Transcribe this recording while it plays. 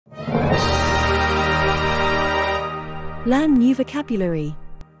Learn new vocabulary.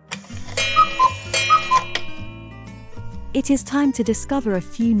 It is time to discover a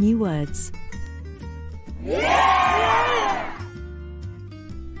few new words.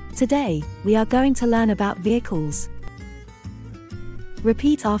 Today, we are going to learn about vehicles.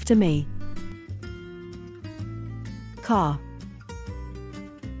 Repeat after me. Car.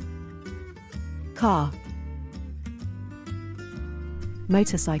 Car.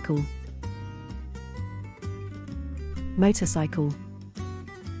 Motorcycle. Motorcycle.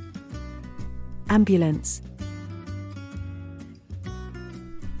 Ambulance.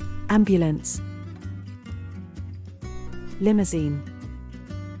 Ambulance. Limousine.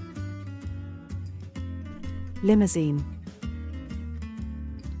 Limousine.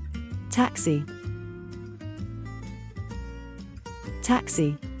 Taxi.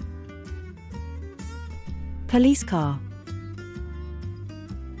 Taxi. Police car.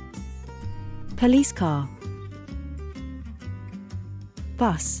 Police car.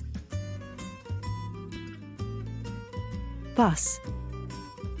 Bus. Bus.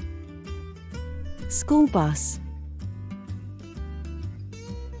 School bus.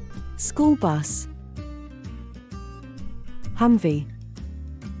 School bus. Humvee.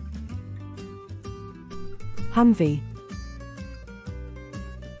 Humvee.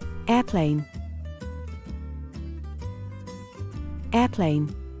 Airplane.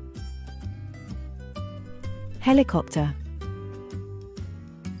 Airplane. Helicopter.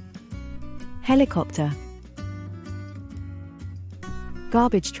 Helicopter.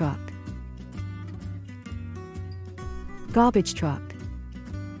 Garbage truck. Garbage truck.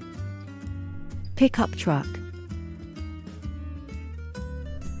 Pickup truck.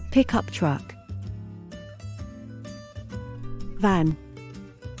 Pickup truck. Van.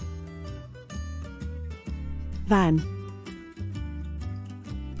 Van.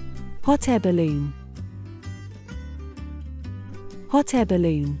 Hot air balloon. Hot air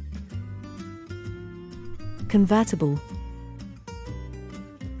balloon. Convertible.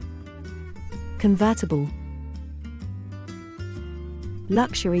 Convertible.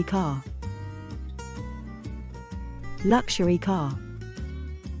 Luxury car. Luxury car.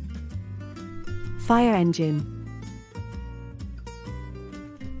 Fire engine.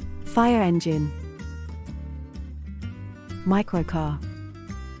 Fire engine. Microcar.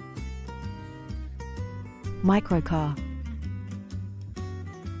 Microcar.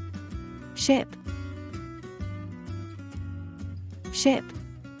 Ship. Ship.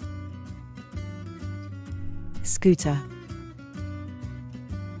 Scooter.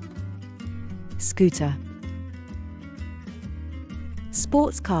 Scooter.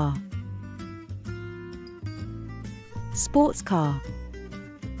 Sports car. Sports car.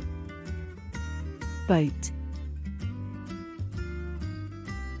 Boat.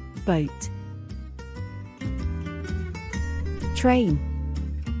 Boat. Train.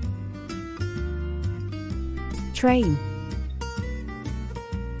 Train.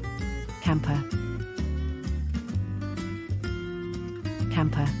 Camper.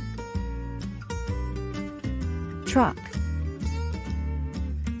 Camper. Truck.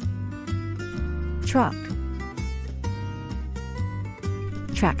 Truck.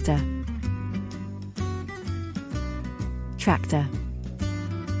 Tractor. Tractor.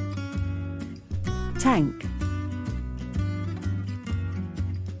 Tank.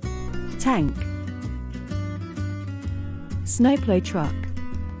 Tank. Snowplow truck.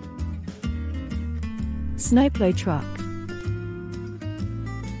 Snowplow truck.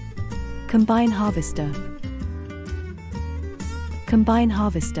 Combine harvester. Combine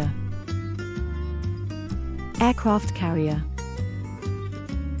harvester. Aircraft carrier.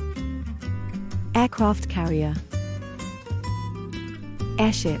 Aircraft carrier.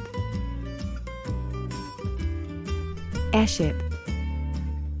 Airship. Airship.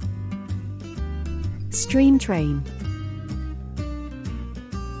 Stream train.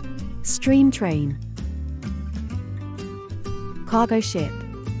 Stream train. Cargo ship.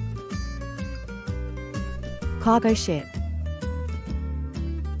 Cargo ship.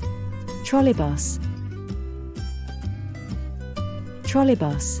 Trolleybus.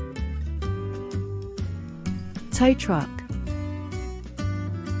 Trolleybus. Tow truck.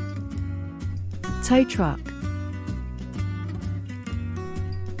 Tow truck.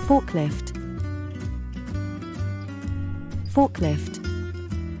 Forklift. Forklift.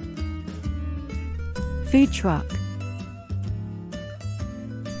 Food truck.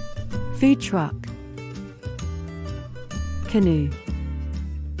 Food truck. Canoe.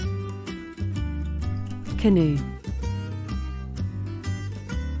 Canoe.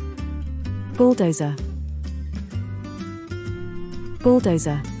 Bulldozer.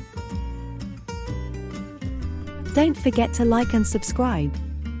 Bulldozer. Don't forget to like and subscribe.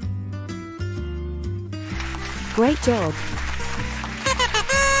 Great job!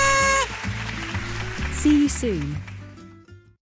 See you soon.